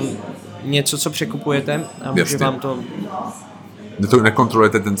něco, co překupujete a může vám to...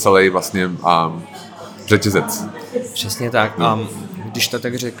 Nekontrolujete ten celý vlastně řetězec. Přesně tak. A když to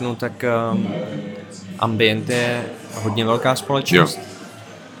tak řeknu, tak Ambient je hodně velká společnost. Jo.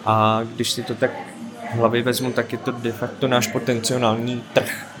 A když si to tak v hlavě vezmu, tak je to de facto náš potenciální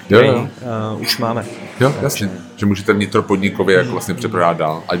trh, který už máme. Jo, jasně. Že můžete vnitropodnikově jako vlastně přeprodat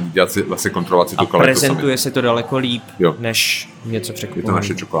dál a dělat si, vlastně kontrolovat si tu kvalitu. A prezentuje se to daleko líp, než něco překupovat. Je to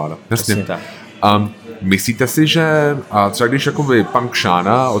naše čokoláda. Jasně. Tak. Myslíte si, že třeba když jakoby pan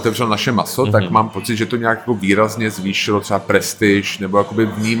Kšána otevřel naše maso, tak mám pocit, že to nějak jako výrazně zvýšilo třeba prestiž nebo jakoby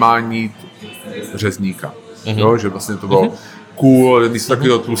vnímání řezníka. Jo? Že vlastně to bylo cool, místo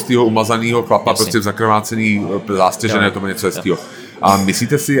takového tlustého umazaného chlapa, prostě v zakrvácený zástěžené, to bylo něco hezkého. A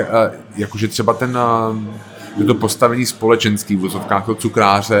myslíte si, jakože třeba to postavení společenský v úzovkách toho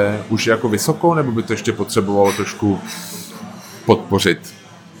cukráře už je jako vysoko, nebo by to ještě potřebovalo trošku podpořit?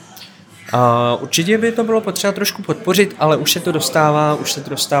 Určitě by to bylo potřeba trošku podpořit, ale už se to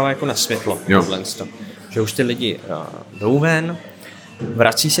dostává jako na světlo. Že už ty lidi jdou ven,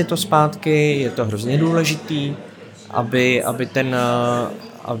 vrací se to zpátky, je to hrozně důležitý, aby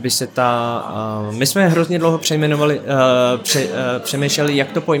se my jsme hrozně dlouho přemýšleli,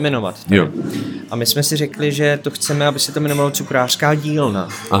 jak to pojmenovat. A my jsme si řekli, že to chceme, aby se to jmenovalo cukrářská dílna.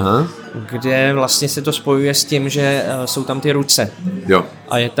 Aha. Kde vlastně se to spojuje s tím, že jsou tam ty ruce. Jo.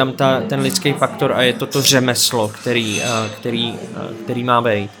 A je tam ten lidský faktor a je to řemeslo, který má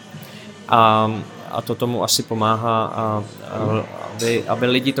být. A to tomu asi pomáhá, aby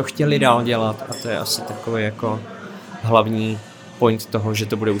lidi to chtěli dál dělat. A to je asi takový jako hlavní point toho, že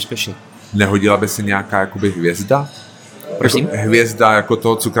to bude úspěšný. Nehodila by si nějaká jakoby hvězda? Prosím? Jako hvězda jako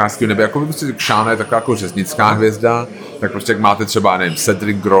toho cukrářského, nebo jako prostě Kšána je taková jako řeznická hvězda, tak prostě jak máte třeba, nevím,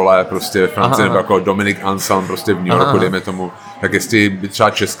 Cedric Grolle prostě ve Francii, nebo jako Dominic Anselm prostě v New Yorku, dejme tomu, tak jestli by třeba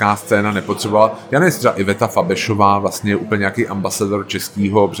česká scéna nepotřebovala, já nevím, třeba Iveta Fabešová vlastně je úplně nějaký ambasador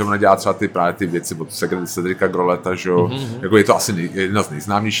českého, protože ona dělá třeba právě ty věci od Cedrica Grolleta, že jo, jako je to asi jedna z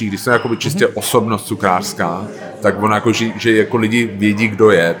nejznámějších, když to je jako čistě osobnost cukrářská, tak ona jako, že jako lidi vědí,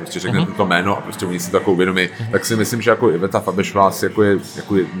 kdo je, prostě řeknete to jméno a prostě oni si to jako uvědomí, tak si myslím, že jako Iveta Fabešová asi jako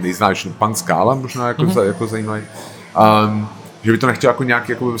je nejznámější, pan Skála možná jako zajímavý. Že by to nechtělo jako nějak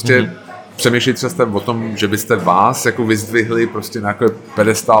jako prostě přemýšlet jste o tom, že byste vás jako vyzdvihli prostě na jako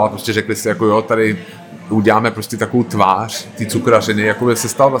pedestál a prostě řekli si jako jo, tady uděláme prostě takovou tvář ty cukrařiny, jako by se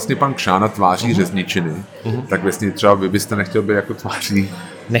stal vlastně pan Kšána tváří řezničiny, tak vlastně třeba vy byste nechtěl být jako tváří.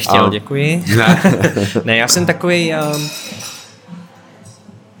 Nechtěl, děkuji. Ne, já jsem takovej,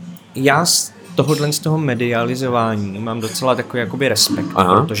 já z toho medializování mám docela takový jakoby respekt,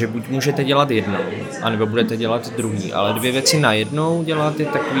 protože buď můžete dělat jednou, anebo budete dělat druhý, ale dvě věci najednou dělat je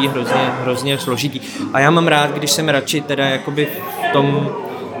takový hrozně složitý. A já mám rád, když jsem radši teda jakoby v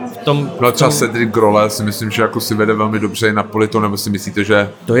tom no třeba Cedric Grolle si myslím, že jako si vede velmi dobře na polito, nebo si myslíte, že...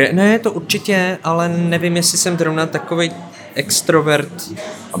 To určitě, ale nevím, jestli jsem zrovna takovej extrovert,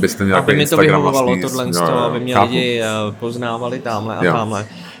 aby mi to vyhovovalo tohle, aby mě lidi poznávali tamhle a tamhle.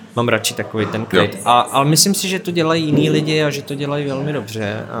 Mám radši takový ten klid. Ale myslím si, že to dělají jiní lidi a že to dělají velmi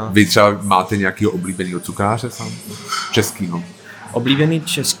dobře. Vy třeba máte nějakého oblíbeného cukráře sám? Českýho? Oblíbený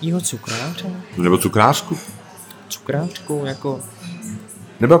českýho cukráře? Nebo cukrářku? Cukrářku, jako...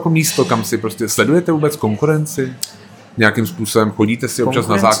 Nebo jako místo, kam si prostě sledujete vůbec konkurenci? Nějakým způsobem chodíte si občas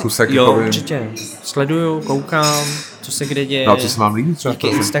na zákusek? Jo, určitě. Sleduju, koukám, co se kde děje. No a co se vám líbí třeba? Díky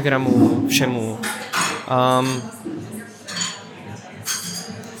Instagramu, všemu.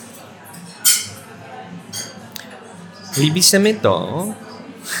 Líbí se mi to,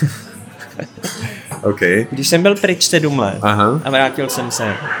 okay. Když jsem byl pryč 7 let a vrátil jsem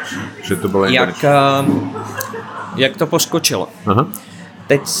se, že to bylo jak to poskočilo.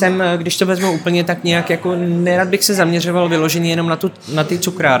 Teď jsem, když to vezmu úplně tak nějak, jako nerad bych se zaměřoval vyloženě jenom na ty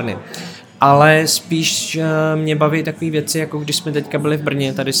cukrárny, ale spíš mě baví takové věci, jako když jsme teďka byli v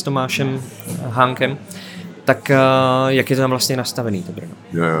Brně tady s Tomášem Hánkem, tak jak je to tam vlastně nastavený to Brno.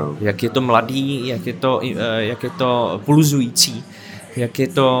 Jak je to mladý, jak je to pulzující, jak je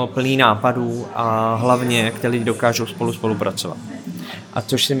to plný nápadů a hlavně, jak ty lidi dokážou spolupracovat. A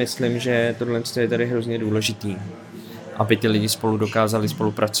což si myslím, že tohle je tady hrozně důležitý, aby ty lidi spolu dokázali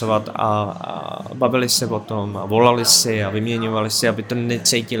spolupracovat a bavili se o tom a volali si a vyměňovali si, aby to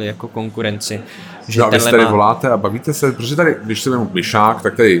necítili jako konkurenci. Že vy tady voláte a bavíte se, protože tady, když se vezmu Myšák,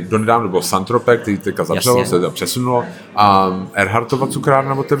 tak tady donedávno byl Santrope, který teďka zavřelo, se to přesunulo a Erhardtova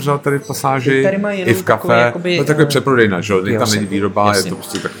cukrárna otevřela tady v pasáži, i v kafe, to je takový přeprodejna, že tam není výroba, je to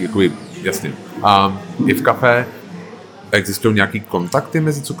prostě takový, jakoby, jasně. A i v kafe existují nějaký kontakty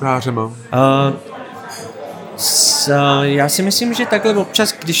mezi cukrářema? Já si myslím, že takhle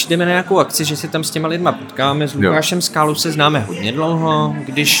občas, když jdeme na nějakou akci, že se tam s těma lidma potkáme, s Lukášem Skálou se známe hodně dlouho,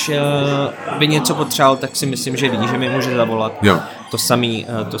 když by něco potřeboval, tak si myslím, že ví, že mi může zavolat. Jo.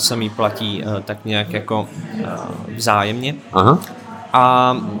 To samý platí tak nějak jako vzájemně. Aha.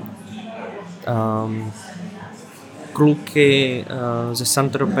 A kluky ze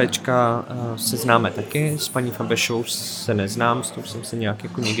Santropečka se známe taky, s paní Fabešou se neznám, s tou jsem se nějak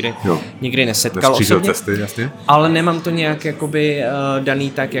jako nikdy nesetkal osobně, cesty, jasně. ale nemám to nějak jakoby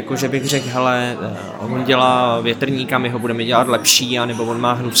daný tak, jako že bych řekl, hele, on dělá větrníka, my ho budeme dělat lepší, anebo on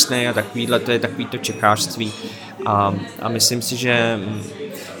má hnusný a takovýhle, to je takovýto čechářství a myslím si, že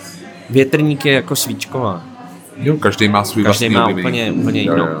větrník je jako svíčková. Jo, každý má svůj vlastní oblíbený. Úplně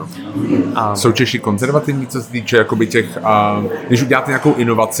jinou. Jo. Jsou Češi konzervativní, co se týče jakoby těch, když uděláte nějakou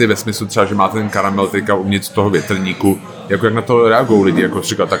inovaci ve smyslu třeba, že máte ten karamel teďka uvnitř toho větrníku, jako jak na to reagují lidi, jako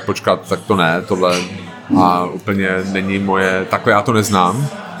říkat, tak počkat, tak to ne, tohle a úplně není moje, takhle já to neznám,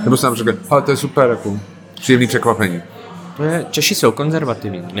 nebo se nám řekl, ale to je super, jako příjemný překvapení. Češi jsou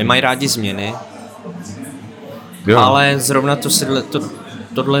konzervativní, nemají rádi změny, jo. Ale zrovna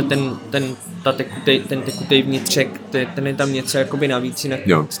tohle ten tekutej vnitřek, ten je tam něco jakoby navíc, jinak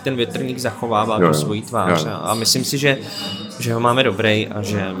ten větrník zachovává tu svoji tvář a myslím si, že ho máme dobrý a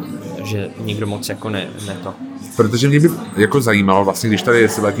že nikdo moc jako ne to. Protože mě by jako zajímalo vlastně, když tady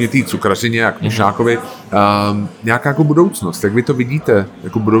se vlastně té cukrářčině jak Myšákovi, nějaká jako budoucnost, jak vy to vidíte,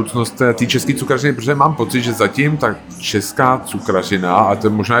 jako budoucnost té české cukrářčiny, protože mám pocit, že zatím ta česká cukrářčina, a to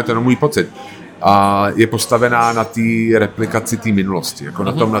možná je to jenom můj pocit, a je postavená na té replikaci té minulosti, jako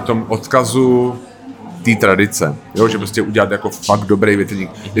na tom odkazu té tradice, jo, že prostě udělat jako fakt dobrý větrník.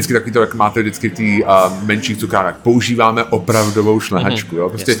 Vždycky takový to, jak máte vždycky v té menších cukrárnách, používáme opravdovou šlehačku, jo,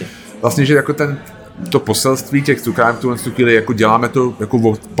 prostě vlastně, že jako to poselství těch cukráren v tuhle chvíli, jako děláme to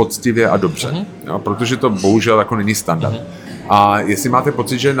jako poctivě a dobře, jo, protože to bohužel jako není standard. A jestli máte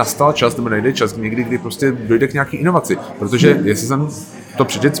pocit, že nastal čas, nebo nejde čas někdy, kdy prostě dojde k nějaký inovaci, protože jestli jsem to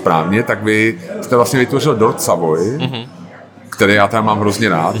přečet správně, tak vy jste vlastně vytvořil dort Savoy, který já tam mám hrozně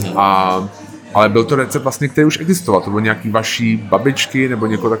rád, ale byl to recept vlastně, který už existoval, to bylo nějaký vaší babičky nebo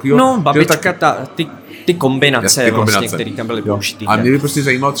někoho takového? No, babička, ty kombinace, vlastně, které tam byly použitý. A mě by prostě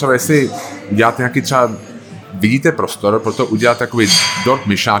zajímalo třeba, jestli děláte nějaký třeba, vidíte prostor pro to udělat takový dort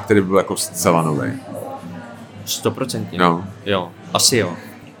Myšák, který byl jako zcela nový. 100%. No. Jo, asi jo.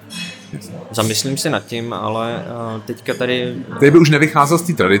 Zamyslím se nad tím, ale teďka tady... Tady by už nevycházel z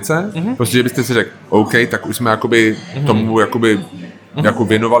té tradice, prostě, že byste si řekl, OK, tak už jsme jakoby tomu jakoby jako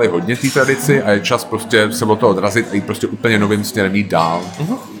věnovali hodně té tradici a je čas prostě se od toho odrazit a jít prostě úplně novým směrem jít dál.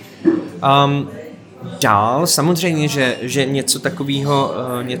 Dál samozřejmě, že něco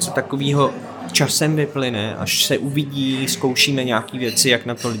takového časem vyplyne, až se uvidí, zkoušíme nějaké věci, jak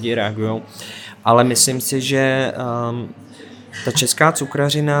na to lidi reagují. Ale myslím si, že ta česká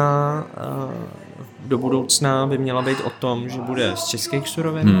cukrařina do budoucna by měla být o tom, že bude z českých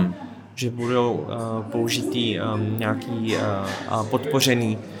surovin, že budou použitý nějaký a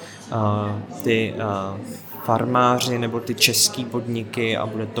podpořený ty farmáři nebo ty český podniky a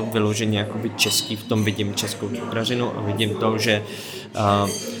bude to vyloženě jakoby český, v tom vidím českou cukrařinu a vidím to, že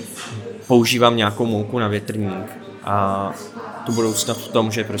používám nějakou mouku na větrník a tu budoucnost v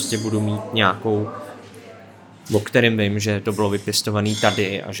tom, že prostě budu mít nějakou, o kterým vím, že to bylo vypěstované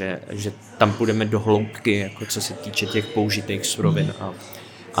tady a že tam půjdeme do hloubky, jako co se týče těch použitých surovin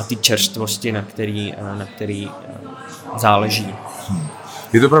a ty čerstvosti, na který záleží.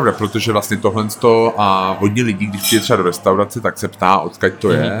 Je to pravda, protože vlastně tohle a hodně lidí, když přijde třeba do restaurace, tak se ptá, odkud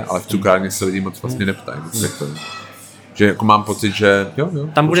to je, ale v cukrárně se lidi moc vlastně neptají. Že jako mám pocit, že jo.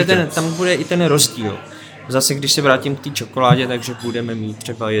 Tam bude i ten rozdíl. Zase, když se vrátím k té čokoládě, takže budeme mít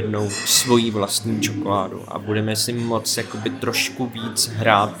třeba jednou svoji vlastní čokoládu a budeme si moc jakoby trošku víc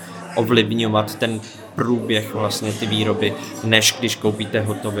hrát, ovlivňovat ten průběh vlastně ty výroby, než když koupíte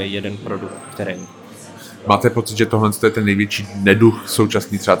hotový jeden produkt, který... Máte pocit, že tohle je ten největší neduch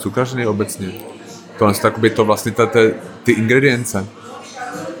současný třeba cukrařiny obecně? Tohle je to vlastně ty ingredience?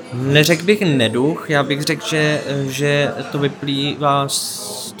 Neřekl bych neduch, já bych řekl, že to vyplývá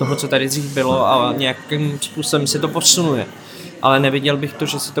z toho, co tady dřív bylo a nějakým způsobem se to posunuje. Ale neviděl bych to,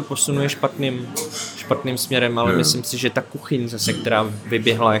 že se to posunuje špatným směrem, ale myslím si, že ta kuchyň zase, která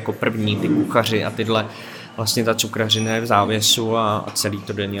vyběhla jako první, ty kuchaři a tyhle, vlastně ta cukrařina je v závěsu a celý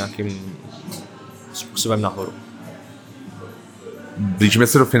to jde nějakým způsobem nahoru. Blížíme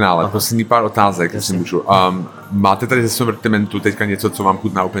se do finále, poslední pár otázek, jestli můžu. Máte tady ze sortimentu teďka něco, co vám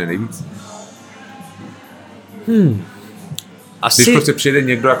chutná úplně nejvíc? Když prostě přijde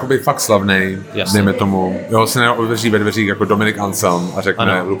někdo jakoby fakt slavnej, dejme tomu, jo, se neotevří ve dveřích jako Dominik Anselm a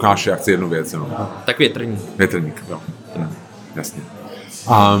řekne, Lukáši, já chci jednu věc. No. Tak větrník. Větrník, jo. Jasně.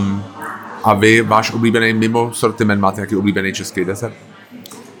 A vy, váš oblíbený mimo sortiment, máte nějaký oblíbený český desert?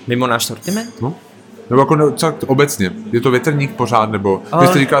 Mimo náš sortiment? No. Nebo jako obecně. Je to větrník pořád, nebo vy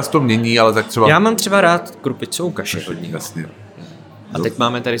jste říkal, že to mění, ale tak třeba... Já mám třeba rád krupicovou kaši hodně. Jasně. A teď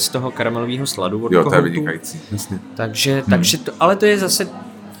máme tady z toho karamelového sladu od kohoutu. To je vynikající, jasně. Takže to, ale to je zase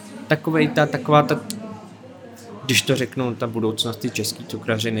taková ta, když to řeknu, ta budoucnost ty český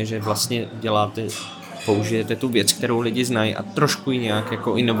cukrařiny, že vlastně použijete tu věc, kterou lidi znají a trošku ji nějak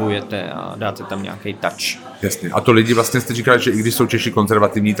jako inovujete a dáte tam nějaký touch. Jasně. A to lidi vlastně jste říkali, že i když jsou Češi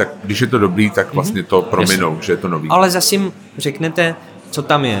konzervativní, tak když je to dobrý, tak vlastně to prominou, že je to nový. Ale zase jim řeknete, co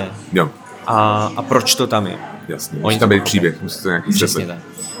tam je. Jo. A proč to tam je. Jasně. Musí tam být příběh, musíte to nějaký přesně tak.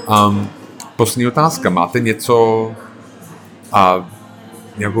 Poslední otázka. Máte něco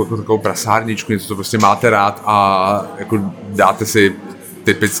nějakou takovou prasárničku, něco, co prostě máte rád a jako dáte si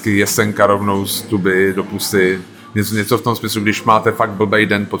typicky jesenka rovnou z tuby do pusy. Něco v tom smyslu, když máte fakt blbej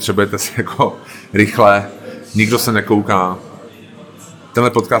den, potřebujete si jako rychle, nikdo se nekouká.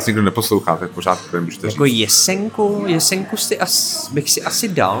 Tenhle podcast nikdo neposlouchá, tak pořád můžete říct. Jako jesenku bych si asi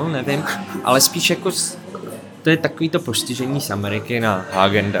dal, nevím, ale spíš jako to je takový to postižení z Ameriky na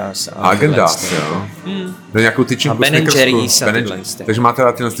Häagen-Dazs. Häagen-Dazs, jo. Do nějakou tyčinku Snickersku. Takže máte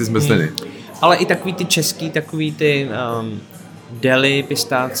rád tyhle zmrzliny. Ale i takový ty český, takový ty deli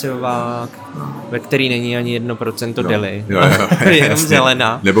pistáciová, ve který není ani 1% deli. Jo, jenom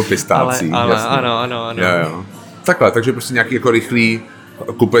zelená. Nebo pistácí. Ano. Jo. Takhle, takže prostě nějaký jako rychlý,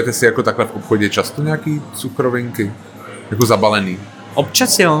 kupujete si jako takhle v obchodě často nějaký cukrovinky, jako zabalený.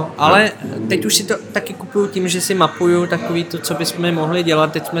 Občas jo, ale teď už si to taky kupuju tím, že si mapuju takový to, co bychom mohli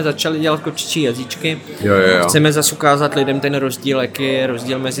dělat. Teď jsme začali dělat kočičí jazyčky. Jo. Chceme zase ukázat lidem ten rozdíl, jaký je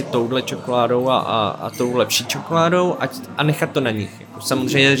rozdíl mezi touhle čokoládou a tou lepší čokoládou a nechat to na nich.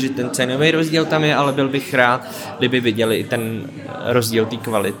 Samozřejmě, že ten cenový rozdíl tam je, ale byl bych rád, kdyby viděli i ten rozdíl té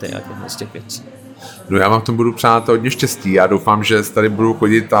kvality a těch věcí. No já vám v tom budu přát hodně štěstí. Já doufám, že tady budu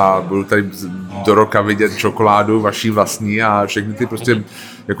chodit a budu tady do roka vidět čokoládu vaší vlastní a všechny ty prostě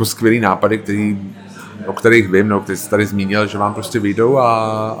jako skvělý nápady, o kterých vím, který jste tady zmínil, že vám prostě vyjdou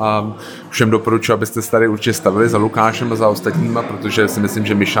a všem doporučuji, abyste se tady určitě stavili za Lukášem a za ostatníma, protože si myslím,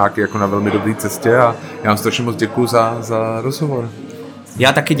 že Myšák je jako na velmi dobré cestě a já vám strašně moc děkuju za rozhovor.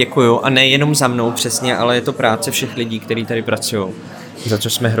 Já taky děkuju a nejenom za mnou přesně, ale je to práce všech lidí, kteří tady pracují. Za co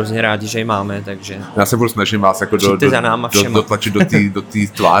jsme hrozně rádi, že ji máme, takže... Já se budu snažím vás jako dotlačit do té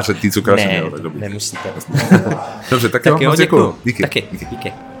tváře, té cukrářčině. Ne, nemusíte. Dobře, tak jo, moc děkuju. Díky.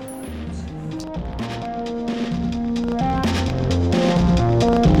 Díky.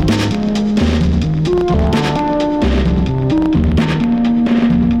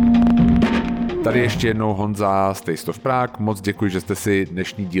 Tady ještě jednou Honza z Taste of Prague. Moc děkuji, že jste si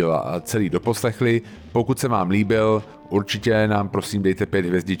dnešní díl celý doposlechli. Pokud se vám líbil, určitě nám prosím dejte 5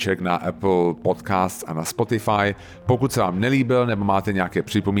 hvězdiček na Apple Podcasts a na Spotify. Pokud se vám nelíbil nebo máte nějaké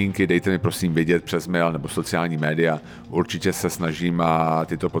připomínky, dejte mi prosím vědět přes mail nebo sociální média. Určitě se snažím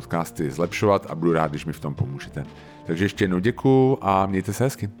tyto podcasty zlepšovat a budu rád, když mi v tom pomůžete. Takže ještě jednou děkuji a mějte se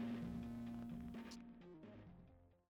hezky.